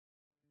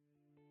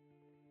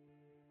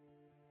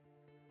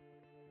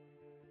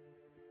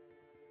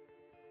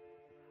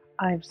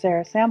I'm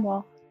Sarah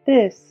Samwell.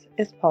 This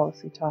is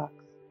Policy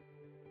Talks.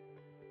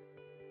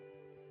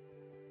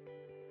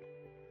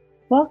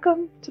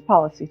 Welcome to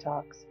Policy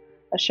Talks,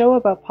 a show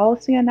about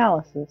policy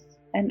analysis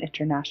and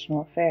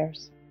international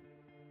affairs.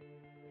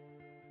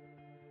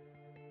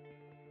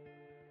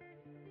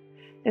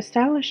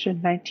 Established in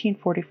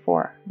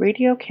 1944,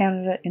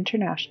 Radio-Canada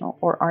International,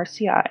 or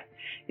RCI,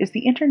 is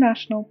the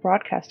international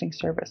broadcasting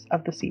service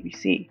of the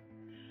CBC.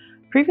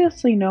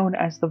 Previously known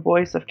as the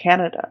Voice of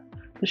Canada,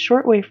 the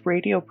shortwave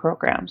radio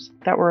programs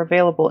that were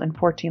available in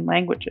 14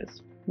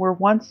 languages were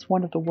once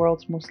one of the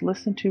world's most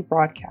listened to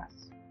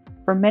broadcasts.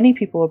 For many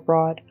people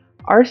abroad,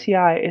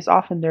 RCI is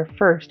often their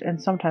first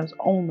and sometimes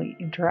only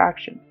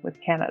interaction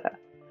with Canada.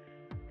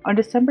 On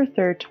December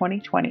 3,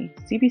 2020,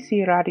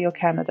 CBC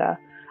Radio-Canada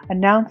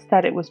announced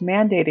that it was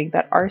mandating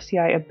that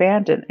RCI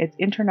abandon its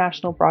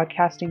international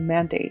broadcasting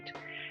mandate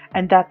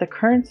and that the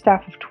current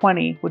staff of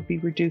 20 would be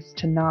reduced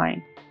to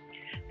 9.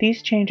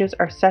 These changes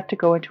are set to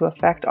go into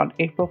effect on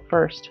April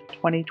 1st,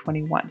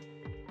 2021.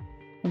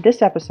 In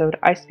this episode,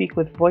 I speak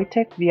with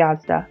Wojtek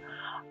Gwiazda,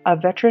 a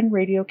veteran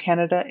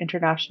Radio-Canada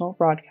International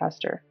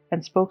broadcaster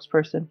and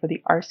spokesperson for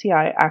the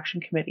RCI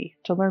Action Committee,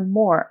 to learn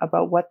more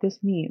about what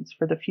this means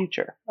for the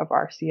future of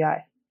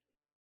RCI.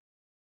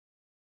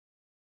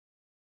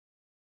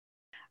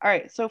 All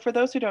right, so for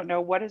those who don't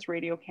know, what is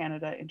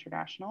Radio-Canada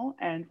International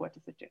and what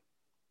does it do?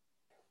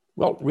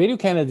 Well,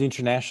 Radio-Canada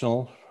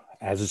International,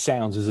 as it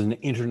sounds, is an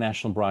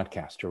international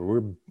broadcaster.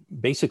 We're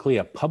basically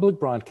a public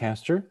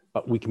broadcaster,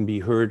 but we can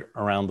be heard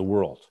around the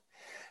world.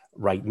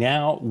 Right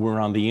now, we're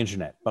on the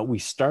internet, but we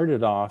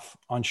started off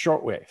on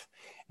shortwave.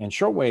 And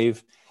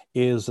shortwave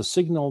is a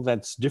signal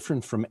that's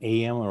different from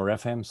AM or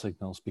FM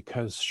signals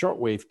because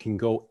shortwave can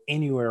go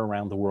anywhere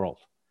around the world.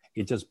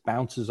 It just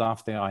bounces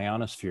off the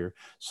ionosphere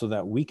so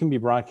that we can be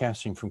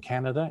broadcasting from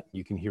Canada.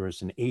 You can hear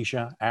us in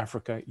Asia,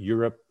 Africa,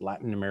 Europe,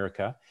 Latin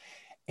America.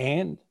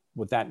 And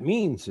what that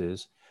means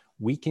is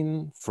we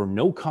can, for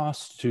no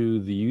cost to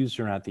the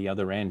user at the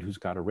other end who's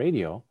got a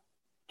radio,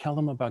 tell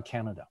them about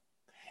Canada.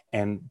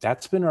 And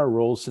that's been our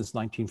role since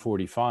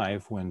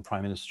 1945 when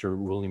Prime Minister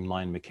William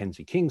Lyon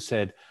Mackenzie King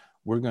said,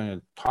 we're going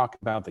to talk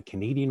about the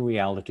Canadian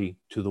reality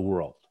to the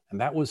world.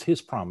 And that was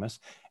his promise.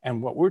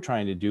 And what we're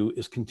trying to do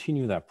is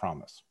continue that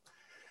promise.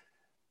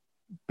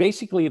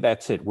 Basically,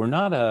 that's it. We're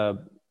not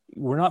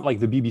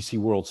like the BBC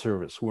World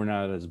Service. We're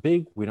not as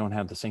big. We don't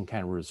have the same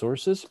kind of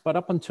resources. But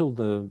up until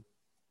the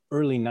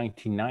early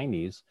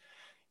 1990s,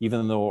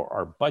 even though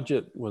our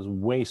budget was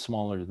way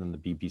smaller than the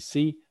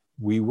BBC,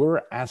 we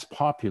were as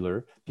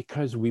popular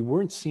because we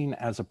weren't seen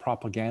as a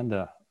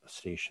propaganda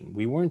station.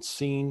 We weren't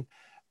seen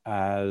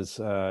as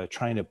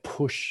trying to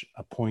push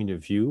a point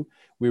of view.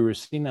 We were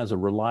seen as a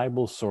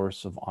reliable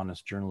source of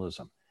honest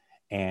journalism.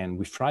 And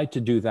we've tried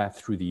to do that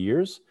through the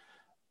years,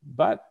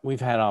 but we've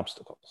had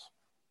obstacles.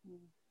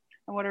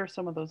 And what are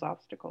some of those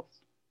obstacles?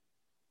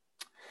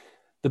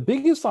 The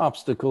biggest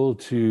obstacle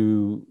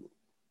to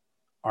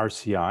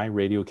RCI,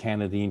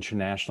 Radio-Canada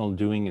International,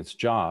 doing its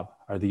job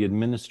are the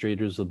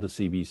administrators of the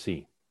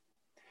CBC.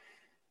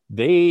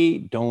 They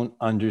don't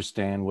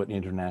understand what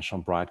international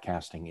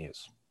broadcasting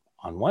is.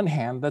 On one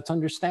hand, that's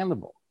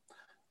understandable.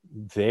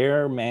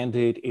 Their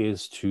mandate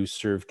is to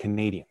serve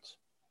Canadians.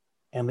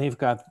 And they've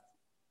got,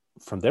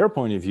 from their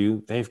point of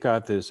view, they've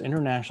got this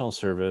international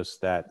service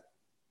that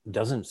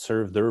doesn't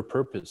serve their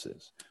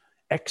purposes,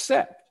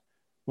 except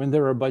when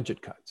there are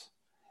budget cuts.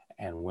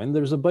 And when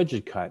there's a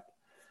budget cut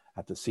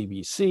at the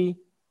CBC,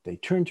 they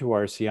turn to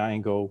RCI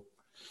and go,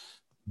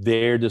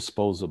 they're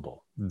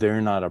disposable.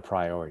 They're not a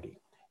priority.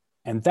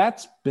 And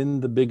that's been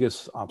the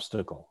biggest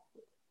obstacle.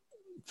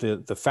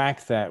 The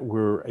fact that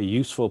we're a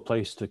useful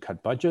place to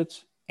cut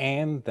budgets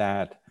and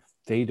that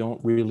they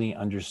don't really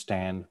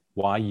understand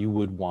why you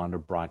would want to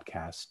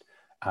broadcast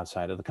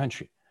outside of the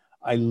country.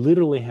 I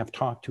literally have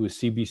talked to a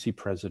CBC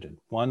president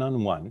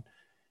one-on-one,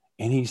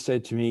 and he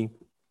said to me,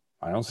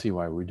 I don't see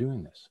why we're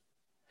doing this.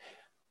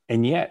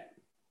 And yet,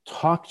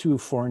 talk to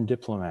foreign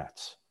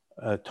diplomats,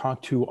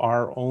 talk to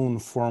our own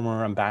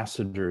former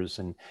ambassadors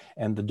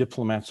and the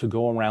diplomats who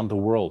go around the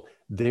world.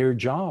 Their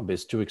job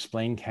is to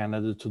explain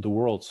Canada to the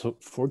world, so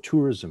for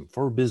tourism,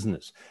 for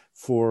business,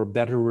 for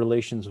better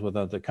relations with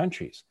other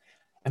countries.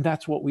 And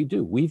that's what we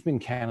do. We've been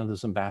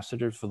Canada's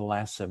ambassador for the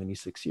last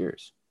 76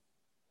 years.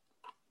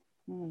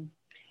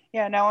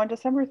 Yeah, now on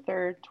December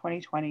 3rd,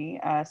 2020,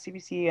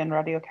 CBC and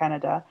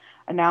Radio-Canada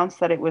announced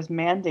that it was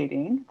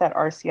mandating that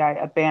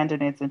RCI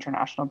abandon its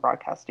international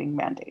broadcasting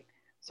mandate.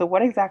 So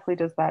what exactly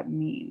does that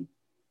mean?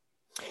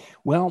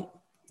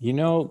 Well, you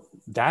know,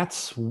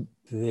 that's what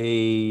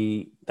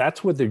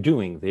they're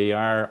doing. They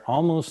are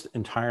almost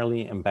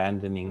entirely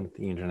abandoning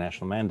the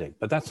international mandate,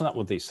 but that's not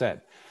what they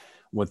said.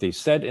 What they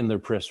said in their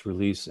press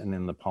release and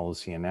in the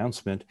policy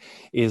announcement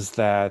is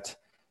that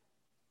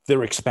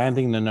they're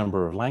expanding the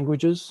number of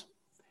languages.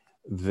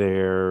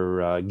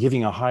 They're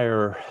giving a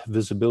higher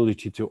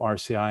visibility to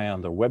RCI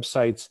on their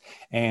websites,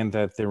 and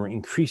that they're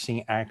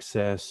increasing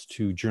access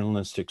to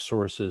journalistic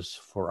sources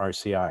for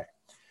RCI.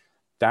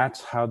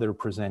 That's how they're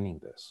presenting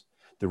this.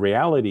 The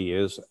reality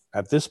is,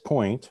 at this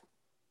point,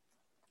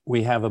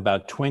 we have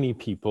about 20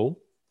 people,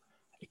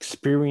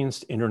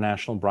 experienced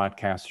international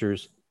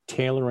broadcasters,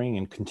 tailoring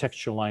and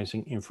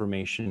contextualizing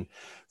information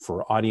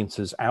for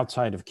audiences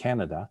outside of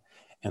Canada.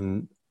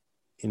 And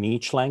in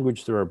each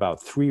language, there are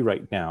about 3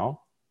 right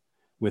now.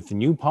 With the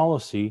new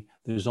policy,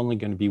 there's only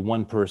going to be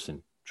 1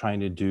 person trying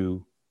to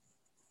do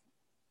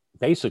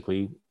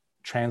basically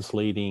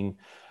translating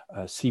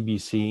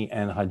CBC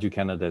and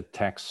Radio-Canada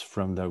texts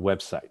from the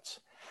websites.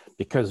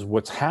 Because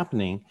what's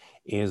happening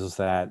is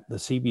that the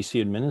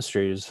CBC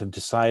administrators have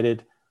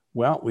decided,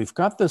 well, we've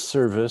got this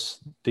service,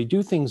 they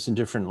do things in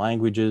different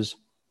languages.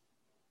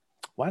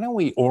 Why don't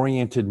we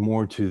orient it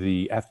more to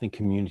the ethnic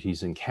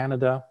communities in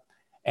Canada?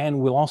 And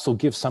we'll also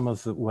give some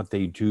of what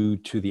they do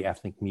to the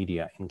ethnic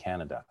media in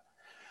Canada,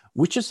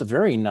 which is a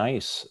very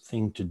nice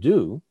thing to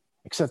do,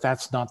 except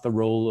that's not the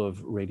role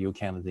of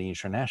Radio-Canada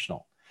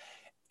International.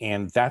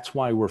 And that's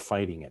why we're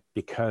fighting it,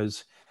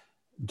 because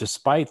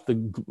despite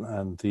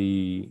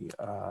the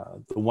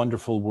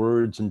wonderful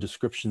words and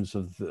descriptions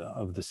of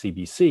the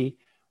CBC,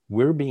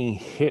 we're being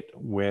hit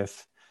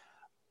with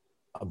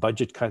a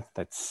budget cut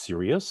that's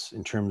serious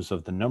in terms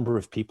of the number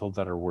of people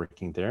that are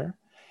working there,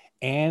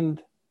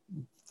 and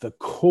the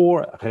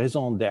core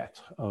raison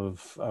d'etre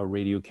of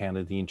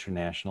Radio-Canada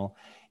International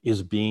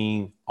is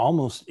being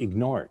almost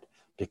ignored,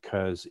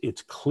 because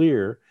it's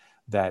clear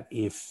that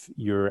if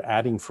you're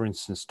adding, for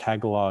instance,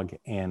 Tagalog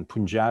and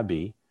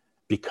Punjabi,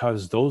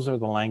 because those are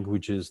the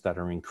languages that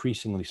are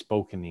increasingly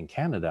spoken in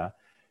Canada,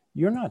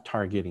 you're not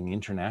targeting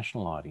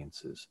international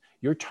audiences.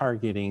 You're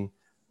targeting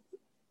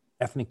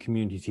ethnic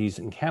communities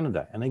in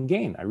Canada. And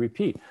again, I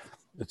repeat,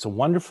 it's a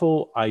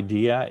wonderful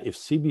idea. If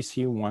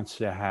CBC wants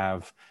to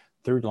have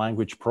 3rd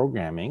language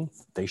programming,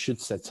 they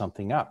should set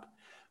something up.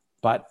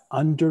 But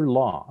under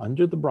law,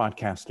 under the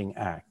Broadcasting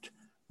Act,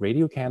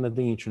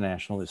 Radio-Canada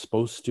International is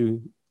supposed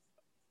to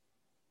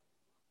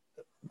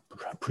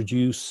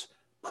produce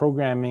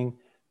programming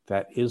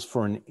that is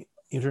for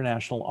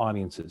international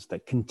audiences,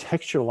 that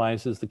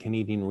contextualizes the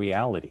Canadian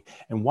reality.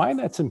 And why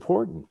that's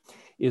important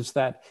is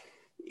that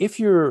if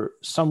you're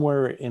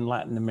somewhere in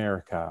Latin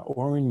America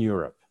or in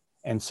Europe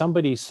and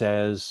somebody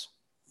says,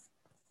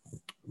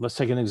 let's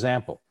take an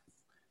example,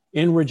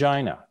 in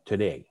Regina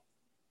today,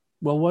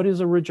 well, what is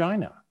a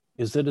Regina?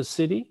 Is it a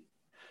city?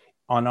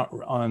 On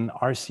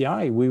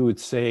RCI, we would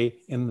say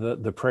in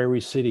the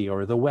Prairie City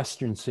or the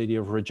Western city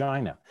of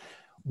Regina.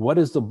 What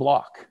is the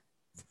Bloc?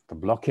 The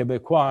Bloc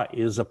Québécois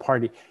is a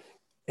party.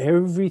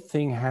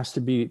 Everything has to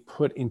be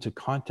put into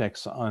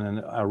context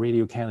on a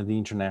Radio-Canada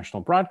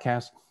International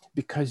broadcast,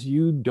 because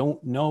you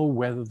don't know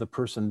whether the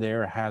person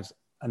there has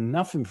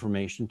enough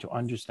information to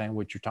understand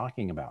what you're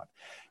talking about.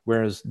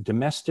 Whereas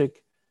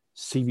domestic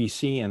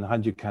CBC and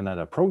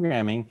Radio-Canada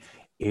programming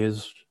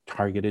is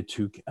targeted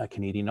to a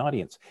Canadian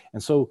audience.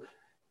 And so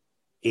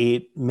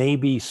it may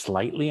be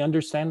slightly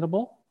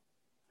understandable,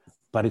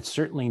 but it's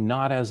certainly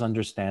not as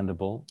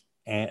understandable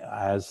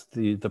as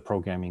the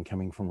programming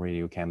coming from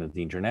Radio-Canada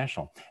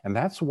International. And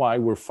that's why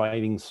we're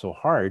fighting so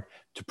hard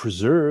to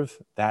preserve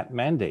that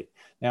mandate.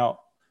 Now,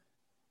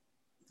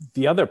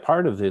 the other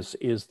part of this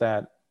is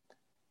that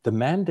the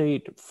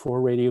mandate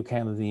for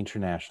Radio-Canada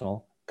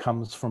International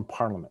comes from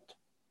Parliament.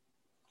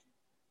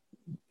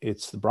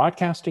 It's the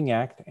Broadcasting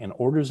Act and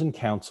orders in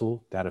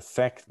council that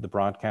affect the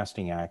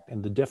Broadcasting Act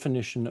and the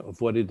definition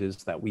of what it is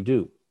that we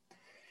do.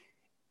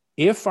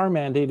 If our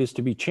mandate is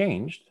to be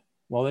changed,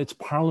 well, it's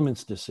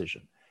Parliament's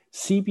decision.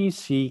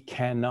 CBC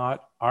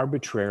cannot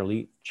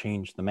arbitrarily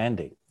change the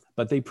mandate,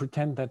 but they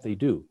pretend that they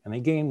do. And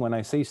again, when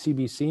I say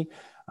CBC,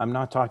 I'm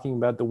not talking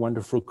about the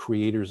wonderful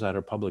creators that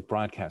are public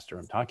broadcaster.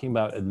 I'm talking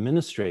about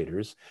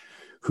administrators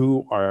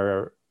who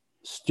are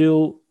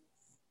still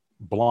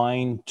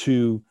blind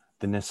to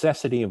the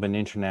necessity of an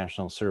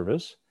international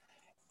service,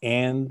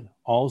 and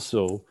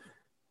also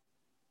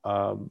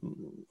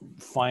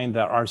find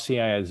that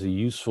RCI is a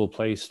useful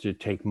place to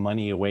take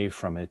money away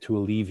from it to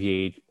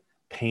alleviate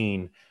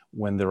pain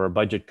when there are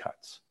budget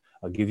cuts.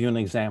 I'll give you an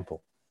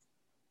example.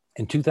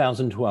 In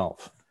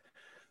 2012,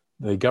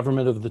 the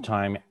government of the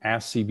time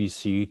asked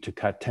CBC to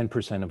cut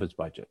 10% of its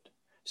budget.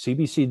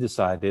 CBC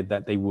decided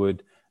that they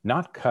would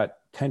not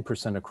cut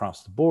 10%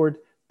 across the board,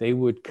 they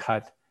would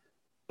cut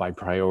by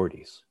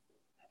priorities.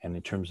 And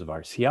in terms of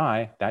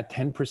RCI, that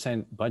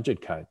 10%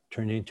 budget cut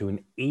turned into an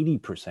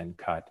 80%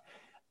 cut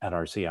at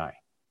RCI.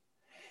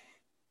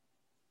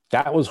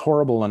 That was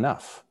horrible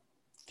enough.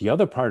 The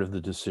other part of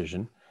the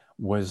decision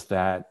was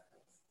that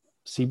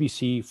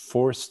CBC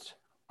forced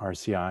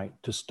RCI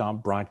to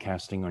stop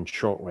broadcasting on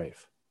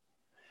shortwave.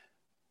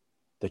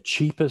 The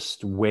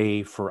cheapest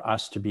way for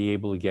us to be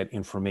able to get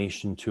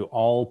information to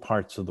all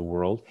parts of the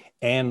world,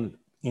 and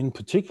in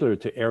particular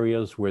to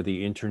areas where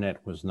the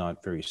internet was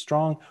not very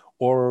strong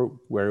or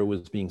where it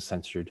was being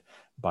censored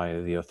by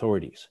the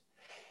authorities.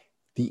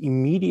 The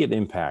immediate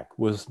impact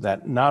was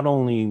that not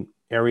only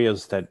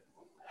areas that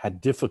had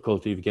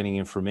difficulty of getting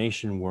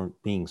information weren't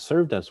being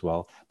served as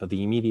well, but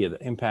the immediate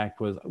impact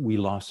was we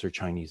lost our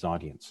Chinese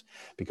audience,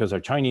 because our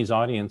Chinese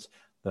audience,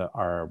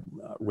 our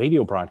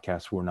radio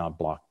broadcasts were not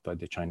blocked by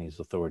the Chinese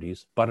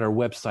authorities, but our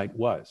website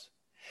was.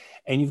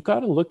 And you've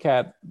got to look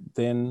at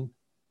then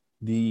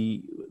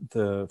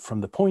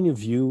from the point of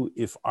view,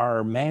 if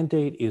our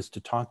mandate is to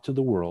talk to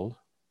the world,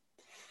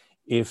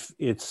 if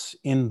it's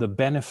in the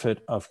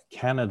benefit of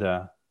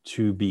Canada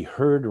to be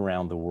heard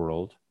around the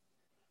world,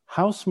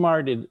 how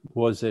smart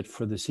was it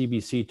for the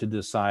CBC to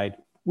decide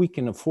we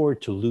can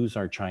afford to lose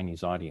our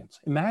Chinese audience?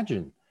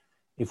 Imagine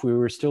if we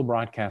were still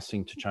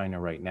broadcasting to China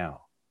right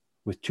now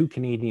with 2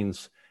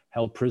 Canadians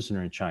held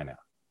prisoner in China.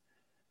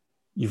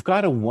 You've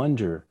got to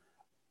wonder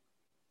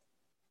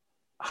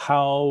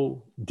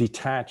how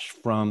detached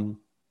from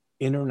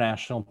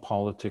international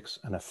politics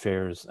and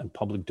affairs and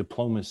public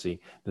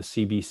diplomacy the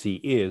CBC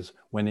is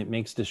when it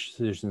makes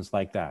decisions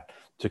like that,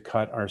 to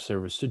cut our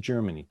service to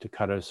Germany, to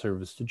cut our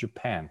service to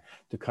Japan,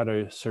 to cut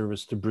our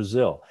service to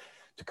Brazil,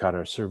 to cut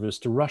our service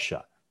to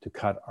Russia, to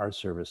cut our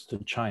service to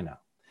China.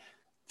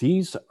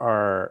 These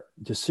are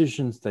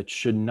decisions that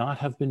should not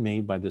have been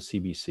made by the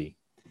CBC.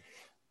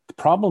 The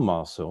problem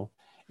also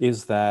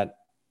is that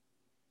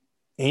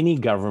any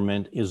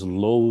government is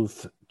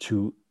loath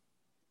to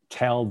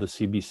tell the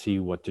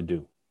CBC what to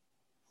do,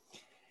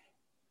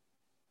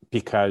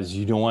 because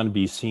you don't want to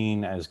be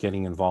seen as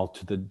getting involved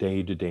to the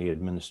day-to-day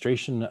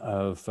administration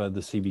of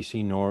the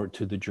CBC, nor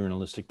to the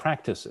journalistic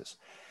practices.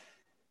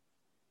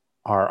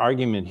 Our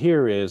argument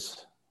here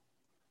is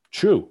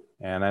true.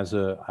 And as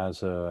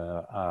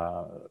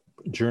a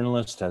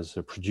journalist, as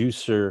a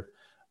producer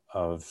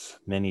of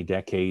many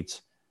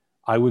decades,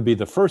 I would be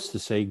the first to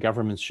say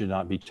governments should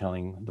not be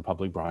telling the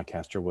public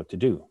broadcaster what to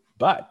do.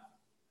 But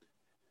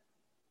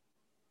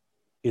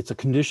it's a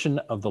condition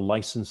of the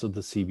license of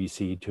the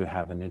CBC to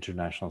have an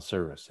international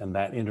service. And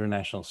that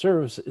international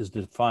service is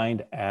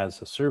defined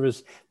as a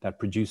service that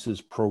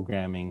produces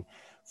programming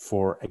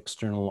for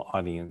external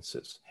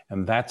audiences.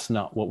 And that's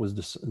not what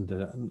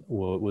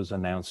was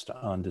announced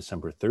on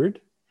December 3rd.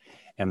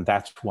 And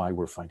that's why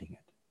we're fighting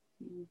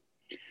it.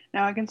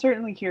 Now, I can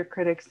certainly hear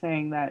critics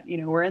saying that,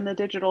 we're in the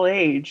digital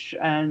age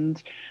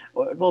and,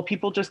 well,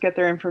 people just get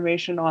their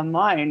information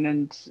online.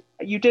 And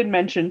you did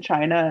mention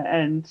China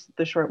and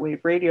the shortwave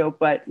radio,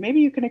 but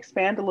maybe you can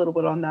expand a little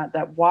bit on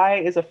that why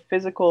is a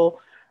physical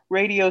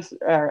radio,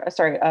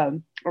 a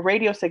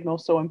radio signal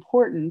so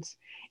important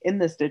in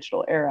this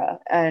digital era,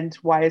 and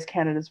why is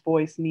Canada's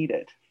voice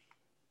needed?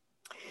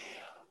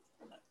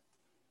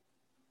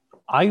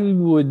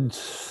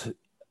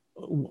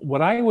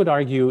 What I would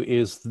argue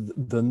is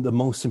the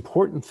most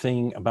important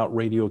thing about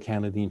Radio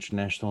Canada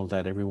International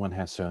that everyone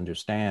has to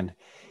understand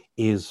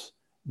is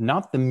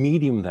not the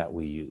medium that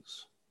we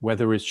use,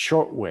 whether it's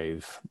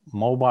shortwave,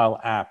 mobile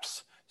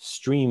apps,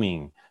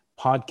 streaming,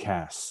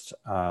 podcasts,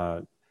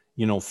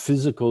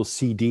 physical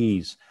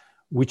CDs,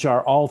 which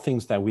are all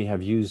things that we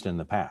have used in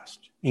the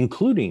past,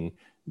 including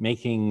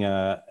making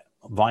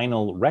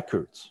vinyl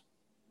records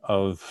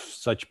of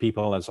such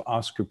people as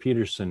Oscar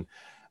Peterson,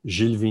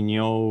 Gilles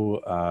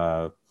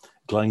Vigneault,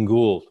 Glenn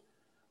Gould.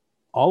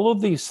 All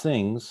of these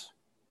things,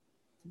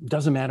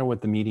 doesn't matter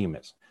what the medium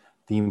is.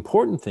 The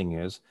important thing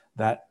is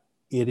that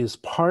it is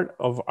part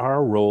of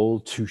our role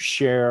to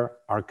share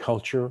our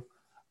culture,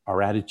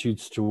 our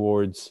attitudes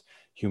towards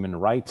human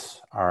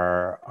rights,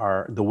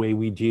 the way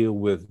we deal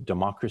with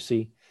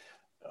democracy.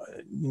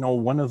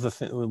 One of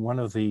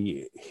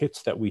the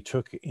hits that we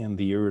took in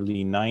the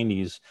early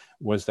 90s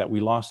was that we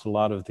lost a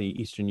lot of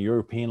the Eastern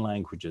European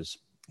languages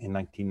in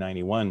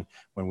 1991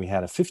 when we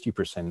had a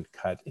 50%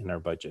 cut in our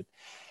budget.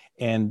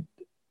 And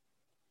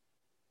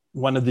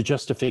one of the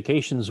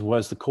justifications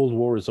was the Cold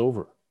War is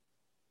over.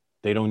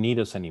 They don't need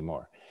us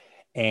anymore.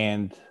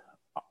 And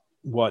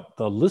what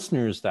the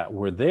listeners that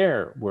were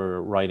there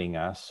were writing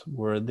us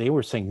they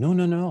were saying,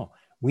 no,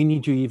 we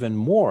need you even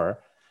more.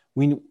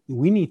 We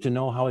need to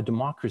know how a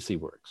democracy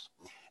works.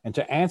 And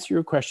to answer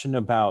your question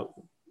about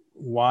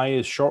why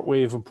is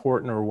shortwave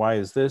important or why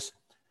is this,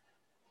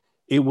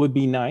 it would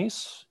be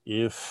nice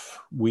if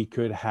we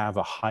could have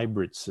a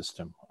hybrid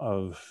system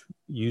of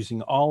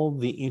using all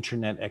the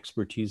internet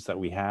expertise that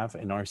we have,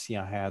 and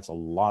RCI has a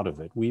lot of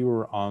it. We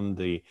were on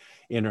the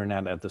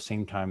internet at the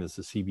same time as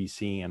the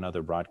CBC and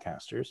other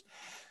broadcasters.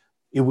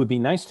 It would be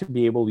nice to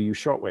be able to use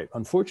shortwave.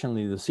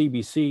 Unfortunately, the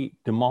CBC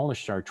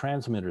demolished our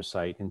transmitter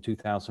site in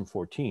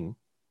 2014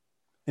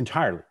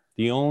 entirely.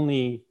 The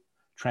only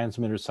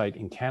transmitter site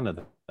in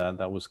Canada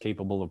that was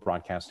capable of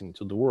broadcasting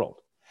to the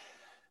world.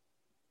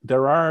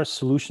 There are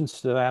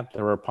solutions to that.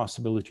 There are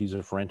possibilities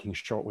of renting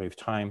shortwave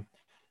time.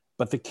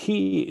 But the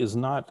key is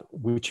not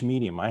which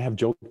medium. I have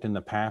joked in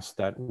the past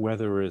that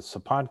whether it's a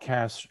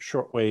podcast,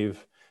 shortwave,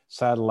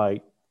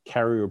 satellite,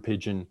 carrier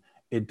pigeon,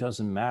 it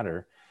doesn't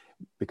matter.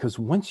 Because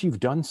once you've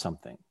done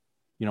something,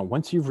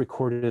 once you've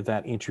recorded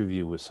that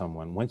interview with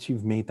someone, once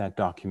you've made that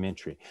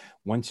documentary,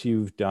 once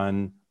you've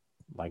done,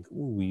 like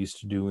we used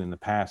to do in the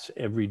past,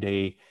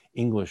 everyday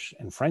English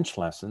and French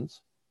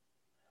lessons,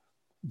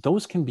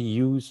 those can be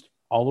used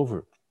all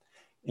over.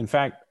 In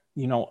fact,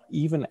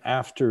 even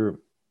after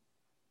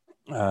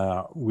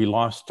we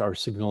lost our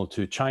signal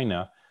to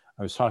China,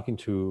 I was talking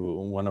to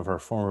one of our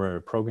former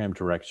program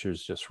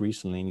directors just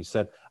recently, and he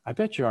said, I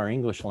bet you our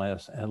English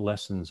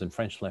lessons and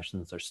French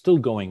lessons are still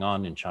going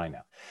on in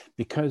China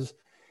because,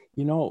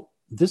 you know,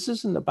 this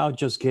isn't about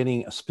just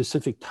getting a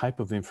specific type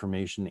of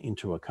information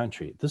into a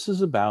country. This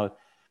is about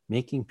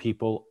making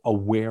people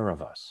aware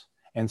of us.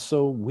 And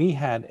so we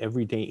had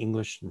everyday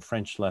English and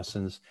French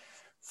lessons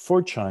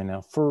for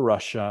China, for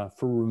Russia,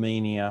 for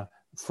Romania,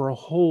 for a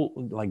whole,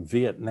 like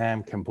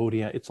Vietnam,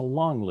 Cambodia. It's a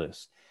long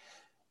list.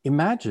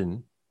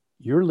 Imagine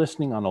you're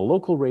listening on a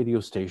local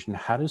radio station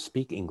how to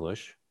speak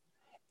English.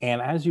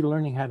 And as you're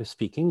learning how to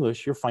speak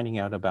English, you're finding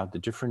out about the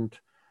different,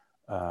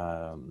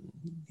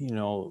 you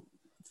know,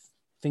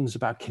 things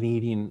about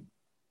Canadian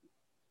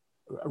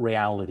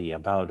reality,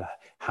 about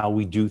how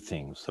we do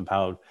things,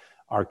 about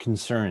our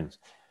concerns.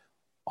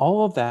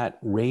 All of that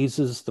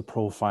raises the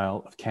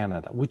profile of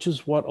Canada, which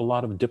is what a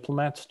lot of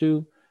diplomats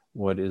do.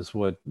 What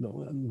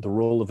the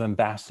role of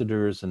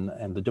ambassadors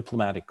and the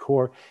diplomatic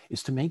corps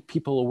is to make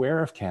people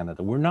aware of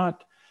Canada. We're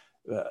not,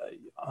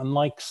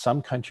 unlike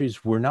some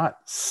countries, we're not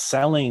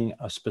selling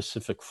a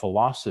specific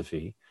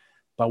philosophy,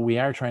 but we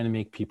are trying to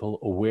make people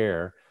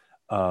aware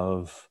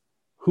of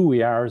who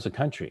we are as a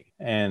country.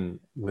 And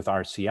with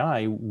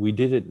RCI, we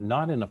did it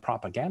not in a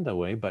propaganda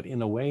way, but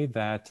in a way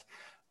that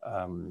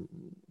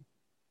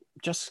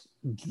just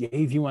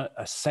gave you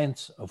a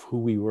sense of who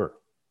we were.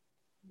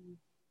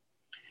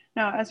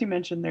 Now, as you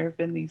mentioned, there have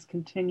been these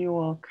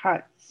continual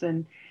cuts,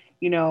 and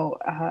you know,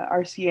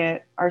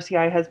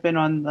 RCI has been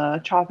on the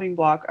chopping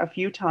block a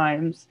few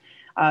times,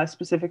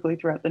 specifically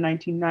throughout the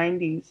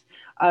 1990s,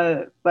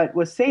 but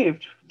was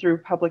saved through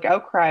public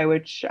outcry,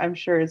 which I'm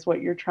sure is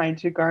what you're trying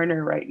to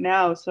garner right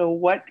now. So,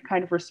 what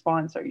kind of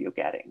response are you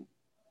getting?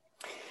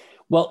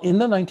 Well, in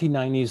the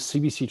 1990s,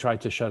 CBC tried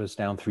to shut us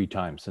down 3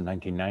 times, in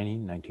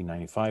 1990,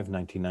 1995,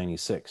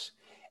 1996.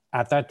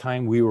 At that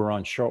time, we were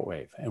on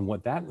shortwave. And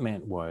what that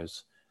meant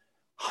was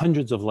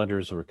hundreds of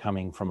letters were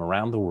coming from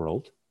around the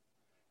world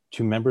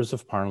to members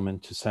of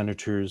parliament, to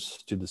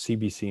senators, to the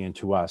CBC, and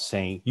to us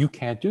saying, you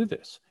can't do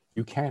this.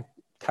 You can't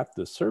cut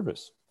this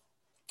service.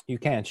 You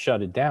can't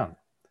shut it down.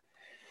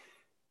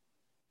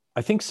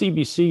 I think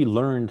CBC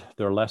learned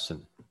their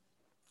lesson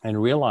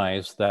and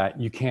realized that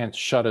you can't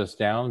shut us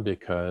down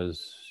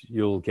because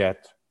you'll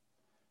get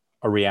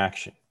a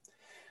reaction.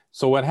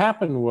 So what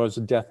happened was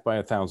a death by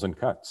 1,000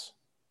 cuts.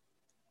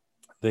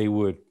 They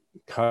would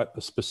cut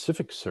a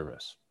specific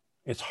service.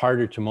 It's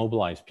harder to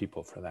mobilize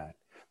people for that.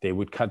 They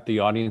would cut the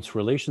audience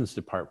relations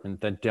department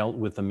that dealt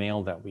with the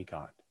mail that we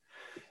got.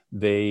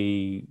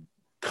 They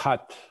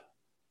cut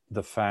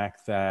the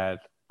fact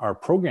that our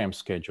program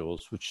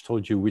schedules, which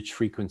told you which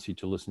frequency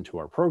to listen to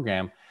our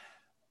program,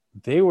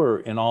 they were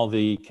in all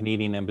the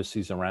Canadian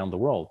embassies around the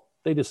world.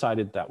 They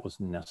decided that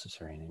wasn't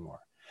necessary anymore.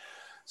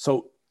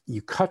 So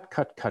you cut.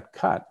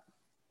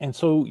 And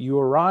so you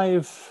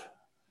arrive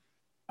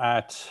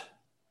at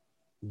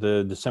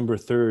the December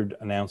 3rd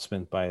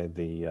announcement by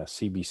the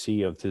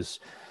CBC of this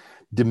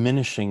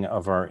diminishing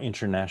of our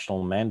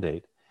international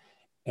mandate.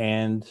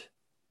 And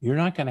you're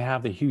not going to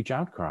have a huge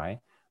outcry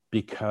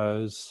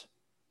because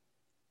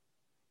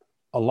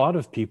a lot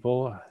of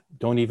people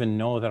don't even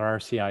know that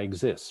RCI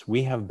exists.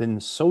 We have been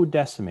so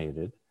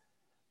decimated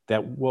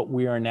that what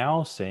we are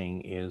now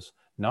saying is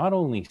not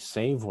only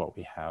save what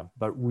we have,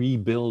 but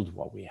rebuild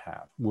what we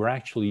have. We're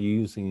actually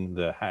using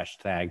the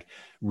hashtag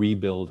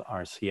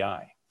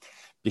 #RebuildRCI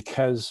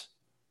because,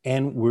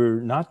 and we're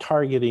not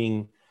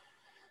targeting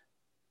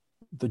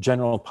the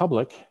general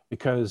public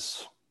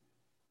because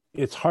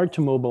it's hard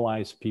to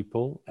mobilize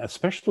people,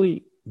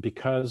 especially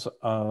because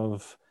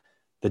of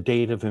the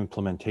date of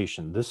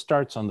implementation. This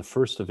starts on the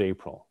 1st of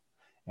April,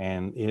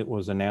 and it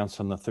was announced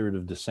on the 3rd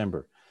of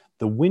December.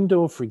 The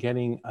window for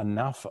getting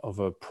enough of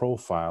a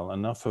profile,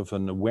 enough of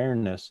an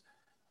awareness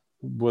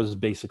was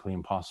basically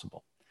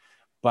impossible.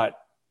 But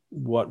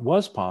what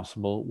was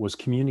possible was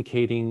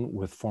communicating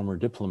with former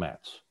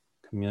diplomats,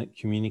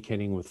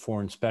 communicating with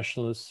foreign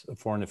specialists,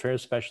 foreign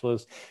affairs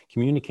specialists,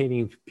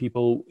 communicating with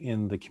people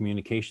in the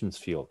communications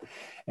field.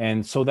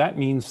 And so that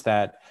means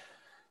that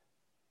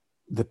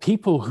the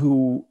people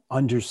who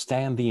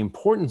understand the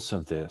importance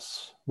of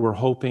this, we're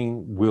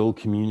hoping will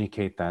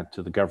communicate that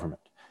to the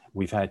government.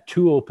 We've had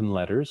 2 open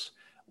letters,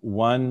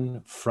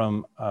 one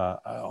from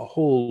a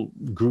whole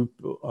group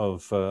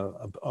of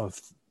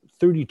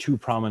 32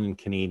 prominent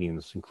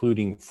Canadians,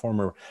 including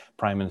former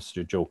Prime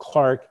Minister Joe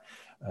Clark,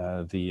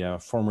 the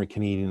former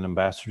Canadian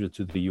ambassador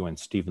to the UN,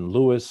 Stephen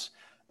Lewis,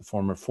 the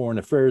former Foreign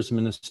Affairs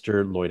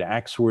Minister, Lloyd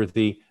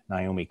Axworthy,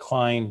 Naomi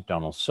Klein,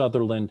 Donald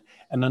Sutherland,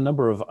 and a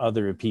number of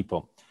other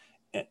people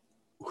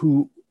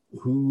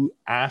who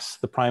asked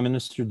the Prime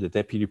Minister, the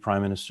Deputy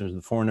Prime Minister,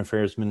 the Foreign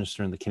Affairs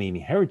Minister, and the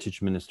Canadian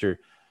Heritage Minister,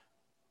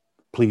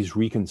 please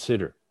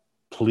reconsider.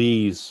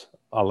 Please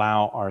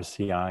allow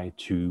RCI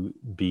to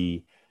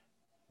be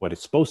what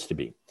it's supposed to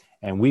be.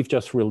 And we've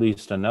just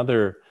released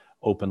another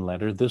open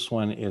letter. This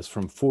one is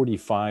from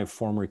 45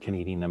 former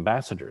Canadian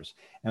ambassadors.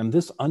 And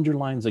this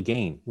underlines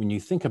again, when you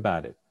think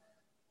about it,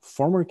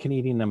 former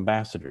Canadian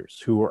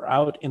ambassadors who were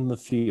out in the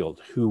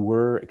field, who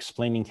were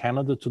explaining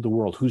Canada to the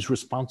world, whose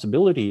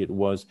responsibility it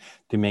was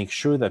to make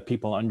sure that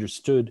people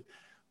understood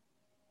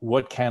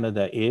what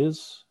Canada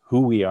is, who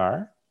we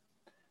are.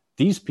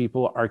 These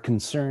people are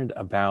concerned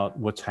about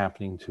what's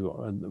happening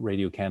to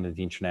Radio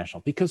Canada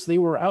International because they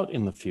were out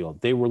in the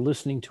field. They were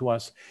listening to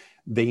us.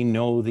 They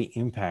know the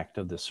impact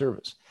of the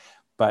service.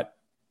 But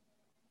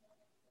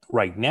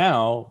right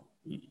now,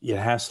 it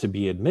has to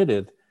be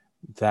admitted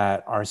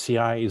that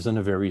RCI is in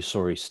a very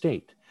sorry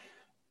state.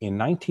 In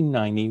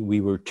 1990,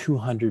 we were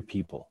 200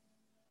 people,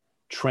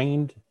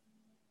 trained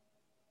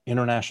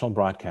international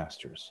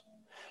broadcasters,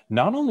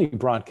 not only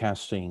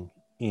broadcasting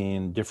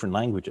in different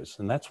languages.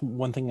 And that's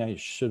one thing I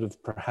should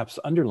have perhaps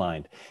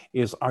underlined,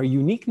 is our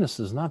uniqueness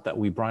is not that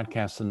we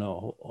broadcast in a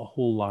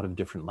whole lot of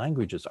different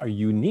languages. Our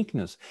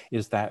uniqueness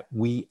is that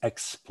we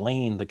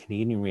explain the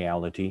Canadian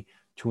reality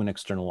to an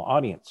external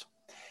audience.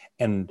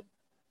 And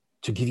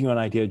to give you an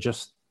idea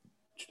just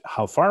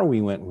how far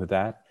we went with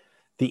that,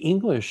 the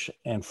English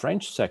and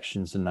French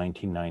sections in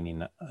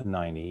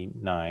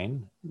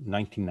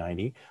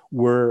 1990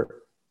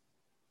 were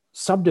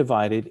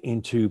subdivided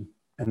into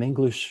an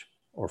English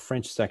or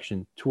French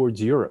section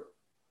towards Europe,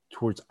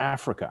 towards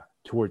Africa,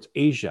 towards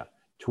Asia,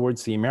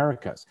 towards the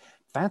Americas.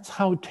 That's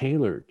how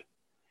tailored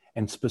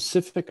and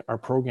specific our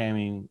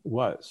programming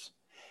was.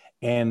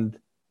 And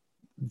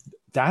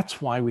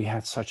that's why we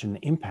had such an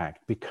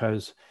impact,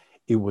 because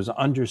it was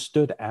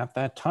understood at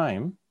that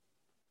time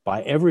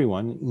by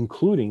everyone,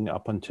 including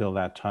up until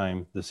that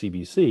time, the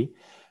CBC,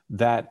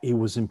 that it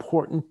was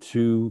important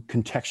to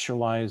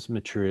contextualize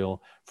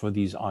material for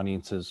these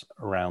audiences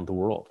around the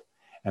world.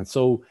 And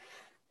so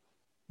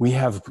we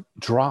have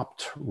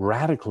dropped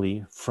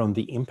radically from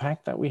the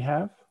impact that we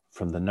have,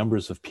 from the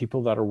numbers of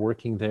people that are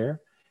working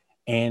there.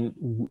 And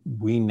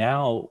we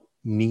now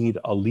need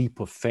a leap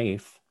of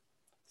faith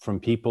from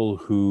people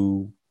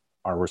who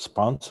are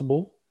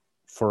responsible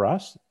for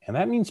us. And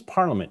that means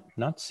Parliament,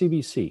 not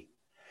CBC.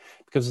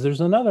 Because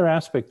there's another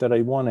aspect that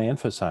I want to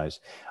emphasize.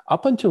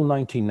 Up until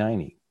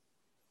 1990,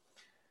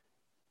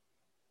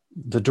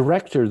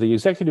 the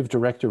executive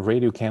director of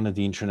Radio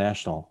Canada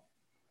International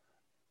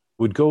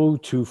would go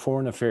to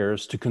Foreign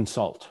Affairs to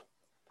consult,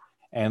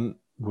 and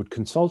would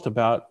consult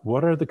about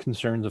what are the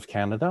concerns of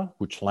Canada,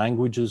 which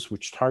languages,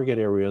 which target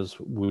areas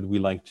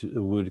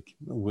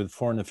would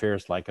Foreign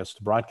Affairs like us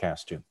to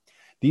broadcast to.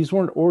 These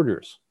weren't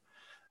orders.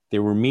 They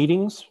were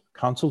meetings,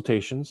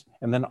 consultations,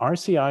 and then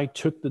RCI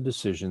took the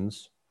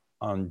decisions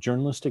on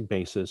journalistic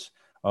basis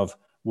of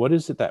what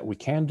is it that we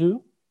can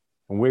do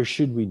and where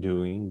should we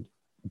doing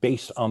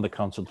based on the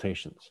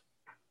consultations.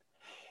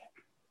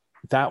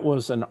 That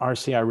was an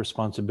RCI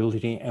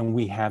responsibility, and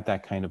we had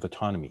that kind of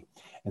autonomy.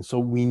 And so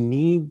we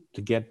need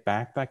to get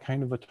back that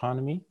kind of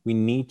autonomy. We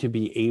need to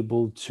be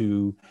able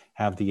to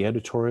have the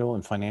editorial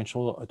and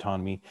financial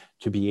autonomy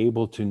to be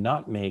able to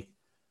not make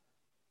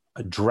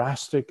a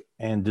drastic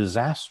and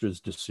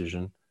disastrous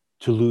decision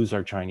to lose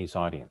our Chinese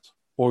audience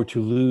or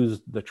to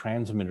lose the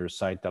transmitter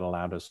site that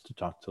allowed us to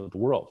talk to the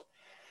world.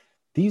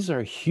 These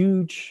are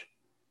huge.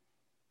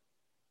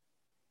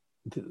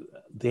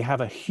 They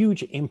have a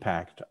huge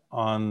impact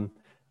on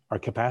our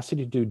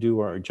capacity to do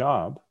our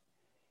job.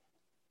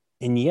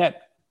 And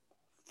yet,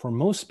 for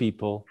most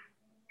people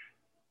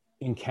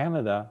in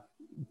Canada,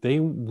 they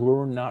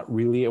were not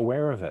really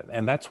aware of it.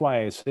 And that's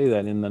why I say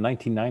that in the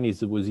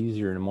 1990s, it was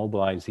easier to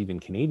mobilize even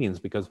Canadians,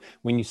 because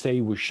when you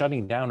say we're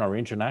shutting down our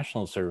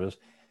international service,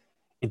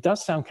 it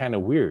does sound kind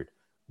of weird.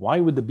 Why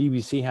would the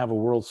BBC have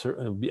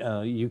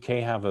a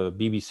UK have a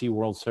BBC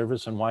World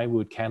Service, and why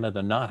would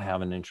Canada not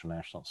have an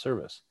international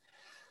service?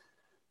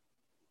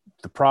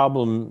 The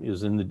problem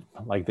is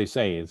like they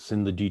say, it's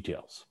in the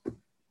details.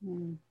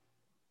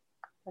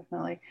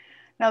 Definitely.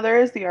 Now,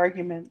 there is the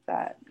argument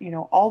that,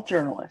 all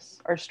journalists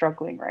are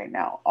struggling right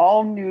now.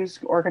 All news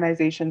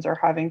organizations are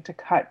having to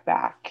cut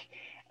back.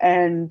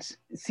 And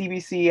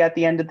CBC, at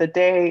the end of the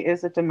day,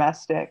 is a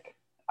domestic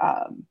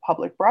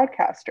public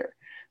broadcaster.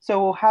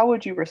 So how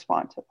would you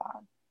respond to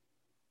that?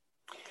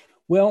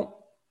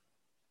 Well,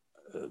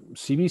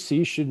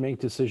 CBC should make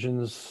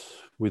decisions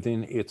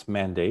within its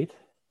mandate.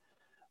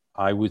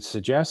 I would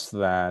suggest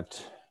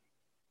that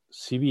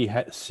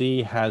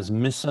CBC has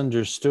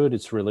misunderstood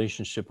its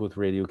relationship with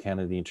Radio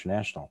Canada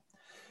International.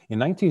 In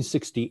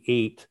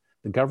 1968,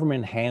 the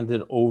government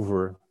handed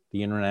over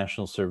the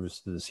international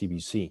service to the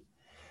CBC,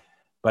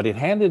 but it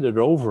handed it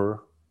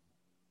over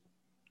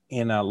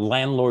in a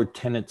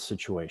landlord-tenant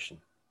situation.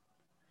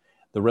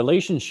 The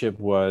relationship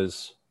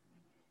was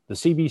the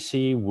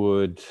CBC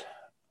would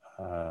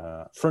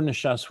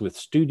furnish us with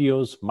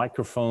studios,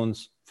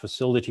 microphones,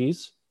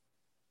 facilities,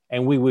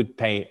 and we would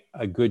pay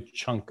a good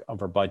chunk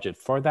of our budget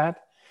for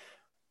that.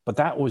 But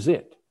that was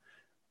it.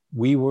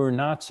 We were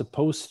not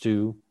supposed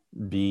to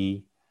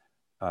be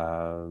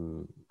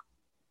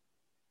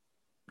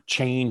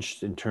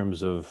changed in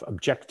terms of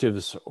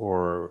objectives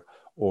or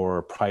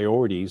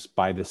priorities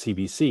by the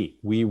CBC.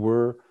 We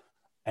were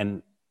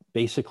an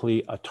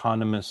basically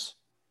autonomous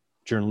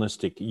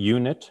journalistic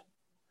unit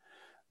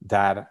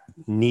that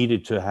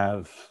needed to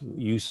have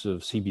use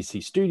of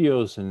CBC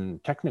studios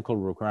and technical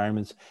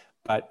requirements,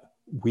 but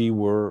we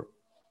were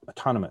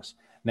autonomous.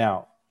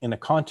 Now, in a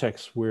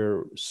context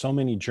where so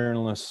many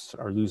journalists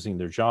are losing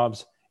their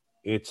jobs,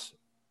 it's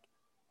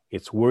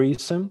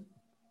worrisome,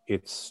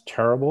 it's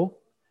terrible,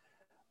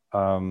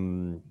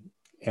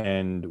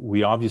 and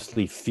we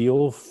obviously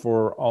feel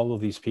for all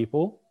of these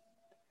people.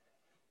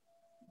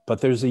 But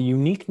there's a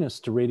uniqueness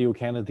to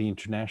Radio-Canada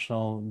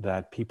International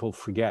that people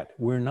forget.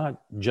 We're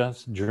not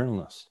just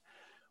journalists.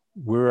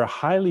 We're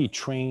highly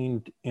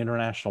trained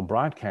international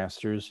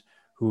broadcasters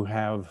who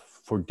have,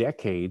 for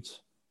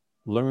decades,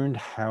 learned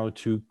how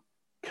to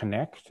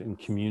connect and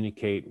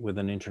communicate with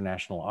an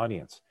international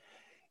audience.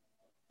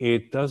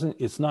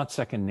 It's not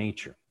second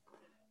nature.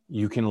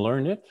 You can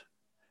learn it,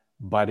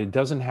 but it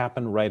doesn't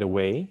happen right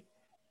away.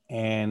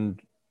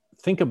 And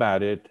think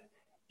about it.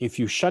 If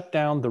you shut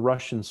down the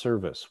Russian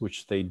service,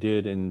 which they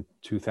did in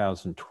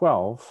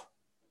 2012,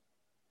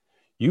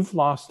 you've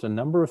lost a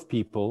number of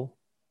people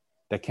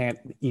that can't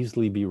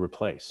easily be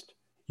replaced.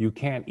 You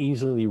can't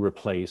easily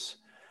replace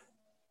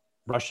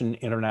Russian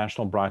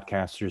international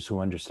broadcasters who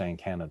understand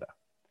Canada.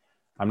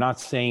 I'm not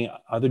saying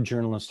other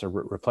journalists are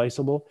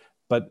replaceable,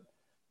 but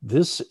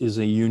this is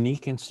a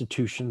unique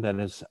institution that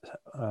has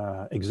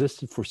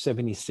existed for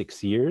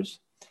 76 years.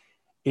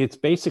 It's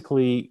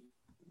basically,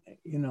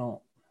 you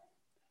know,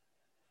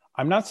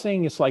 I'm not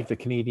saying it's like the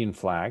Canadian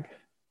flag,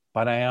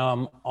 but I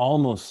am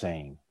almost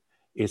saying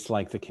it's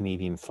like the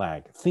Canadian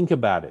flag. Think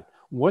about it.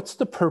 What's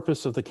the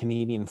purpose of the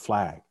Canadian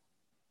flag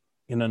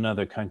in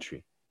another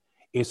country?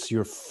 It's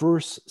your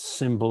first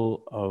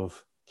symbol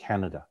of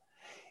Canada.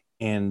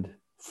 And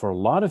for a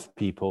lot of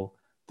people,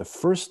 the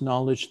first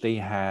knowledge they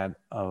had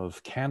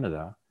of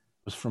Canada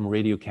was from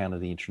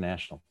Radio-Canada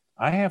International.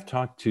 I have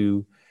talked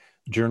to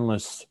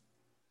journalists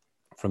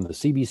from the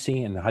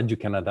CBC and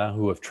Radio-Canada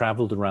who have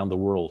traveled around the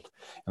world.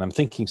 And I'm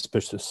thinking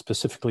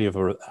specifically of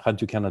a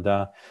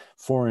Radio-Canada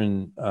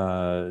foreign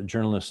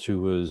journalist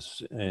who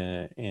was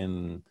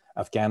in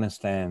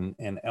Afghanistan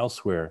and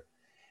elsewhere.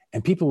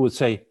 And people would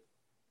say,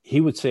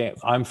 he would say,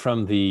 I'm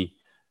from the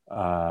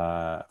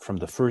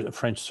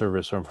French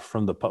service or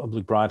from the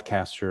public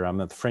broadcaster.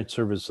 I'm at the French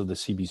service of the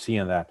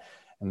CBC and that.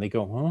 And they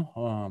go,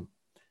 huh?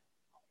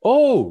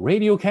 Oh,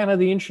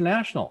 Radio-Canada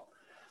International.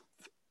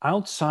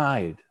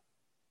 Outside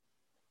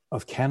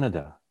of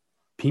Canada,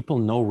 people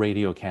know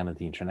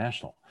Radio-Canada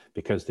International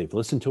because they've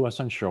listened to us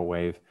on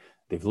shortwave,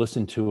 they've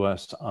listened to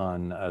us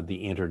on the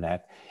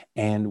internet,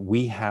 and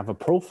we have a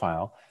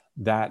profile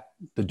that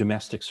the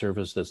domestic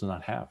service does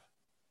not have.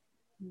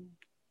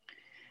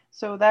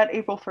 So that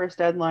April 1st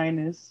deadline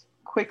is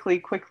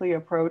quickly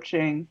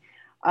approaching,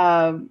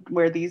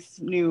 where these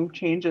new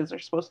changes are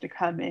supposed to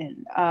come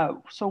in.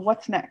 So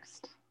what's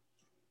next?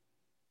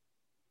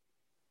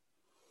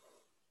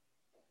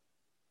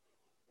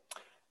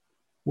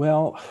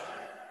 Well,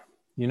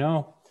 you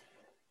know,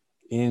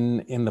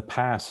 in the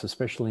past,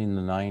 especially in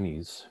the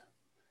 90s,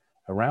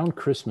 around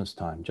Christmas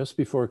time, just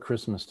before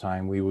Christmas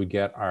time, we would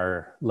get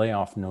our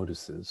layoff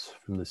notices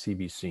from the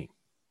CBC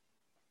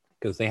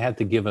because they had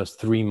to give us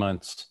 3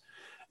 months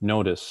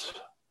notice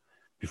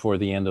before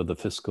the end of the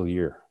fiscal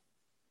year.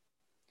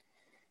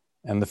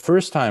 And the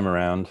first time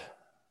around,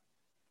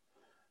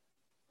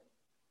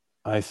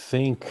 I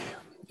think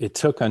it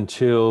took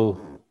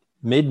until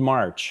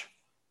mid-March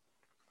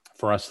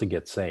for us to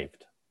get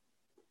saved.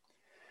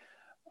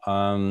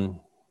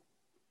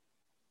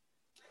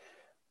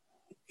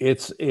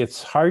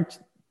 It's hard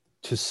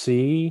to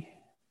see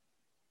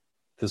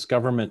this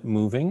government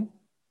moving.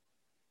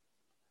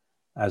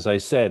 As I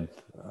said,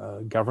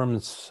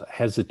 governments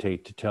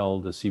hesitate to tell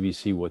the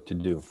CBC what to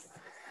do.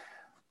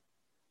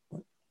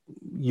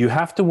 You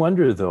have to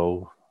wonder,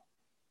 though,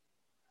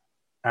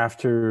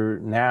 after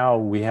now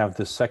we have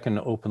the second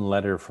open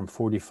letter from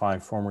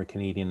 45 former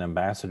Canadian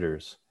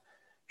ambassadors,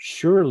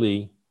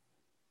 surely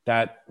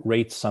that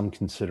rates some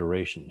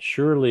consideration.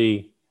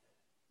 Surely,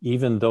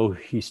 even though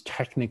he's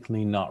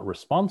technically not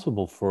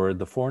responsible for it,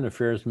 the Foreign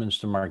Affairs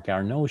Minister, Marc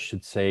Garneau,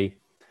 should say,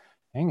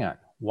 hang on,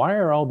 why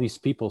are all these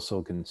people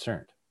so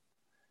concerned?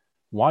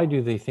 Why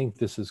do they think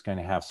this is going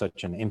to have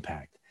such an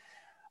impact?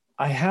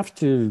 I have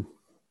to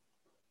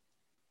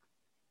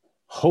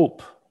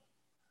hope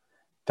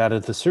that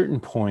at a certain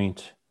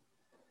point,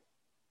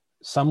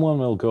 someone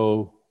will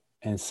go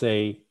and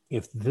say,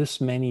 if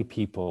this many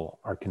people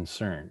are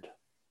concerned,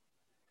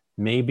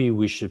 maybe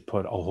we should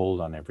put a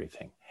hold on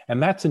everything.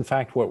 And that's in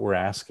fact what we're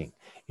asking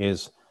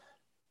is,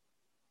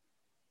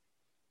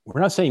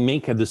 we're not saying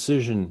make a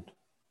decision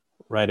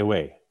right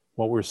away.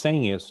 What we're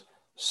saying is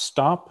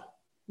stop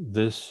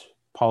this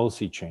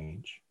policy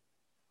change,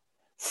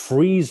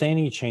 freeze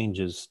any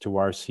changes to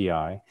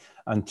RCI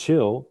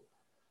until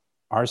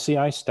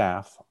RCI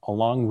staff,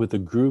 along with a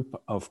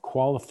group of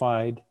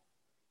qualified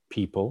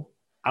people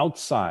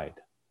outside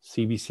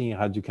CBC and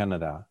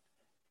Radio-Canada,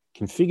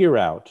 can figure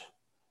out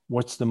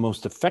what's the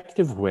most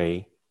effective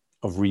way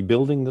of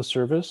rebuilding the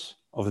service,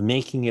 of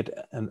making it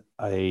an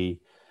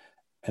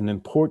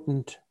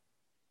important,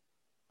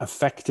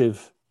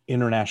 effective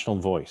international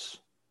voice.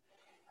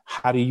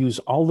 how to use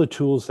all the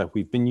tools that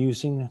we've been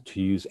using, to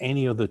use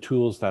any of the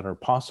tools that are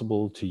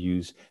possible to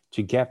use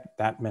to get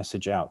that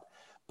message out.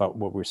 But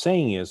what we're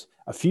saying is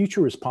a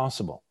future is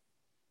possible,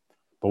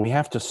 but we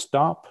have to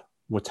stop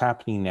what's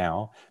happening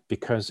now,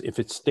 because if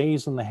it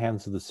stays in the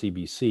hands of the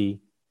CBC,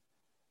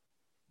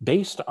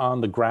 based on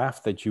the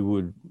graph that you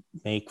would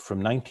make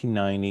from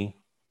 1990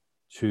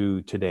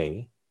 to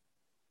today,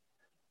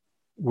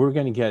 we're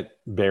going to get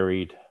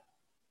buried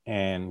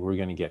and we're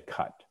going to get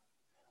cut.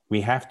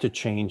 We have to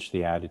change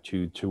the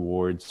attitude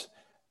towards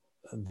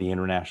the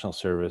international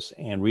service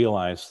and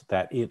realize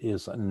that it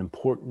is an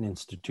important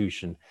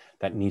institution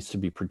that needs to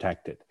be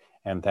protected,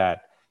 and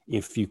that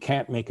if you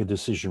can't make a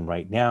decision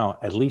right now,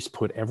 at least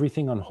put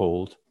everything on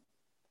hold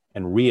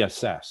and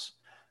reassess.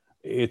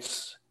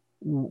 It's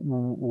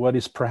what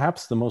is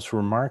perhaps the most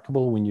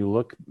remarkable when you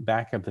look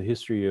back at the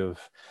history of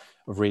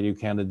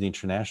Radio-Canada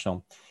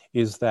International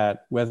is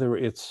that whether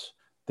it's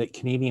the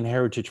Canadian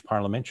Heritage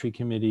Parliamentary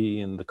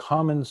Committee in the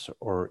Commons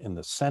or in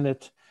the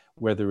Senate,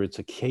 whether it's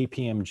a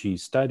KPMG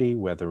study,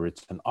 whether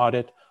it's an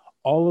audit,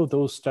 all of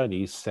those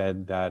studies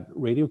said that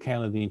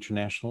Radio-Canada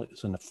International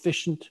is an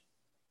efficient,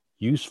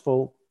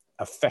 useful,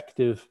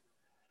 effective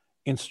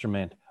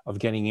instrument of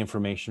getting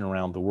information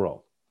around the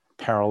world.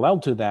 Parallel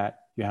to that,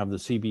 you have the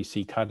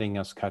CBC cutting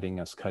us.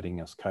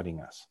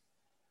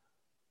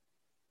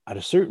 At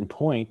a certain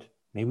point,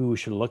 maybe we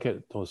should look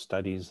at those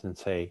studies and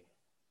say,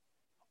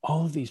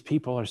 all of these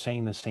people are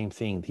saying the same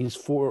thing. These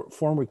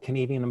former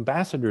Canadian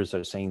ambassadors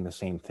are saying the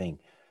same thing.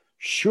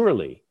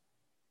 Surely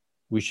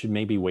we should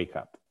maybe wake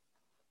up.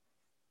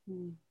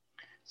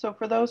 So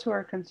for those who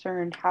are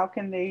concerned, how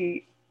can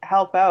they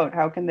help out?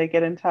 How can they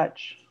get in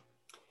touch?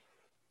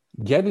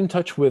 Get in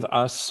touch with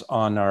us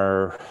on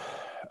our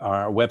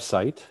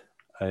website.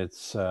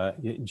 It's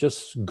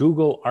just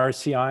Google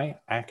RCI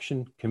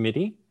Action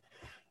Committee.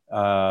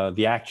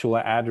 The actual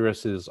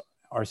address is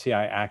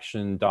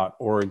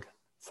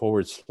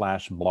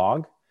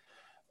rciaction.org/blog.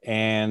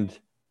 And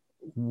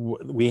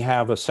we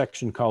have a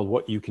section called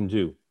What You Can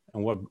Do.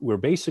 And what we're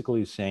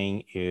basically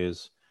saying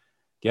is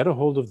get a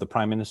hold of the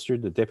Prime Minister,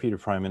 the Deputy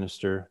Prime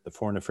Minister, the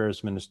Foreign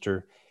Affairs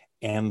Minister,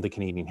 and the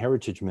Canadian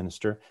Heritage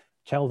Minister.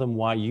 Tell them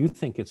why you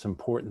think it's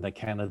important that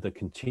Canada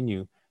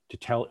continue to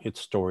tell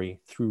its story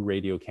through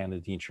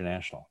Radio-Canada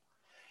International.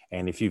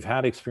 And if you've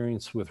had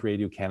experience with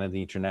Radio-Canada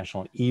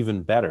International,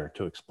 even better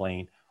to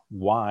explain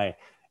why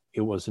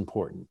it was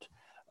important.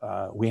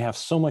 We have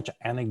so much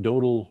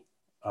anecdotal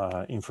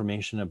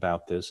information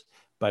about this,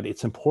 but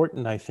it's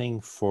important, I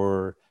think,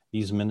 for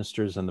these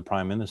ministers and the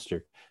Prime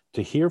Minister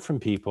to hear from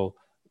people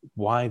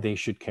why they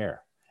should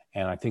care.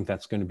 And I think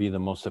that's going to be the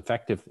most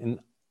effective. And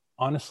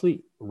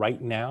honestly, right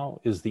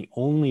now is the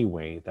only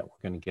way that we're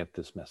going to get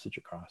this message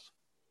across.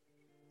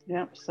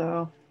 Yep.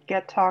 So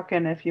get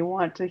talking if you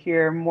want to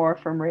hear more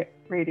from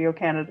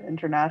Radio-Canada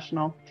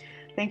International.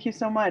 Thank you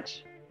so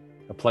much.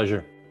 A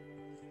pleasure.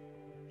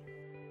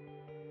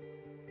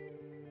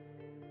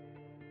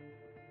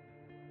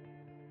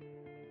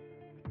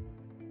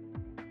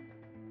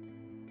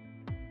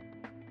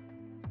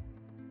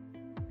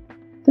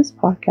 This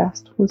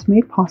podcast was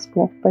made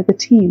possible by the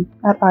team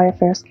at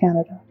iAffairs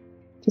Canada.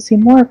 To see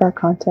more of our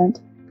content,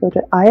 go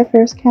to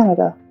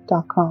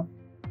iAffairscanada.com.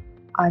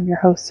 I'm your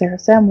host, Sarah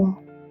Samwell.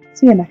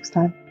 See you next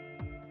time.